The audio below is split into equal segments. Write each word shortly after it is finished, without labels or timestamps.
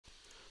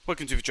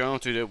Welcome to the channel.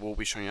 Today we'll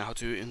be showing you how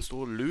to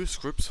install Lua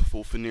scripts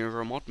for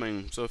Nenyooo mod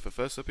main. So for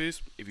first step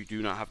is, if you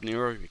do not have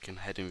Nenyooo, you can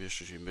head in the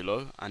description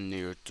below, and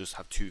Nenyooo does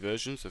have two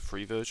versions, the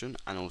free version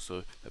and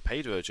also the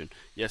paid version.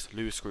 Yes,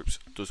 Lua scripts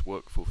does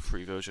work for the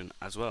free version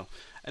as well.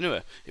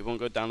 Anyway, if you want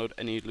to go download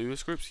any Lua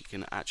scripts, you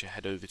can actually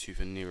head over to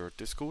the Nenyooo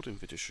Discord in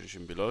the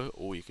description below,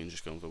 or you can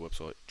just go on the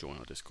website, join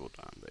our Discord,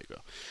 and there you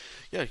go.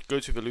 Yeah, go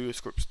to the Lua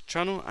scripts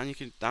channel and you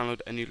can download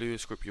any Lua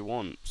script you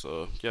want.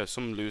 So yeah,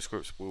 some Lua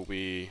scripts will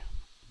be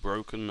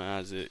broken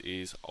as it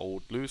is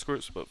old Lua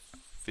scripts, but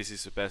this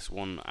is the best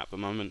one at the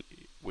moment,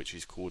 which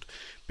is called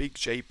Big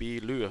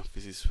JB Lua.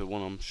 This is the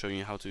one I'm showing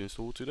you how to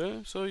install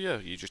today. So yeah,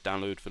 you just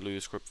download the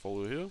Lua script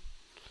folder here,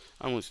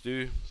 and what to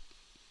do,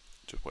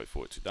 just wait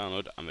for it to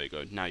download, and there you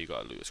go. Now you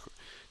got a Lua script.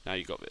 Now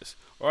you got this.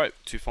 Alright,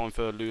 to find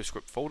the Lua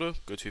script folder,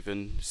 go to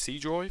the C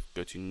drive,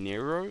 go to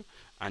Nenyooo,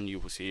 and you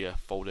will see a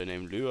folder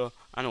named Lua,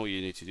 and all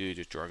you need to do is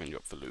just drag and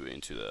drop the Lua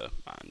into there,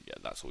 and yeah,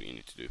 that's all you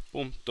need to do.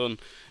 Boom, done.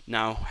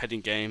 Now head in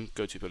game,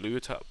 go to the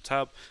Lua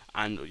tab,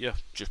 and yeah,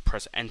 just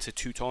press enter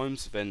 2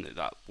 times, then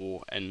that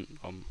will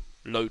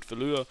load the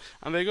Lua,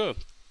 and there you go.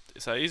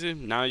 It's that easy.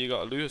 Now you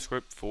got a Lua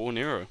script for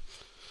Nenyooo.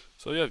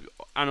 So yeah,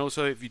 and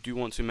also if you do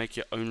want to make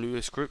your own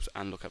Lua scripts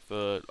and look at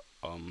the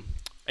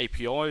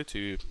API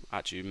to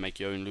actually make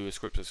your own Lua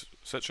scripts,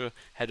 etc.,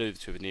 head over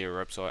to the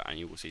Nenyooo website and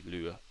you will see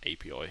Lua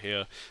API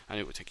here,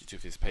 and it will take you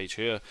to this page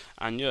here.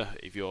 And yeah,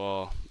 if you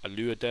are a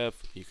Lua dev,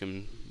 you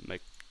can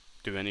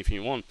do anything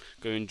you want.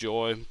 Go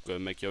enjoy, go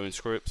make your own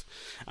scripts.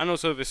 And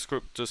also this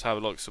script does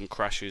have like some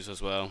crashes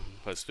as well.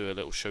 Let's do a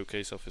little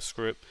showcase of the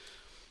script.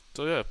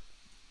 So yeah,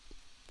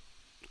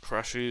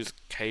 crashes,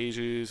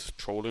 cages,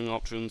 trolling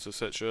options,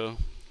 etc.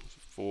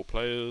 for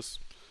players.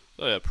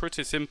 So yeah,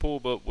 pretty simple,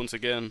 but once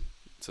again,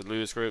 it's a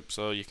Lua script,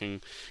 so you can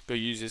go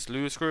use this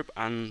Lua script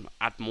and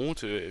add more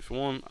to it if you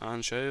want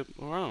and share it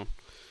around.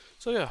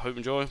 So yeah, hope you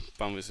enjoy.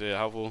 Found this video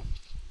helpful.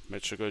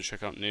 Make sure to go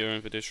check out Nenyooo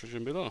in the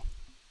description below.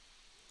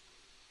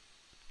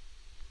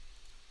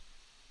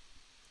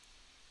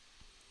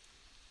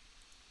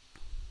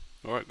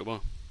 Alright, goodbye.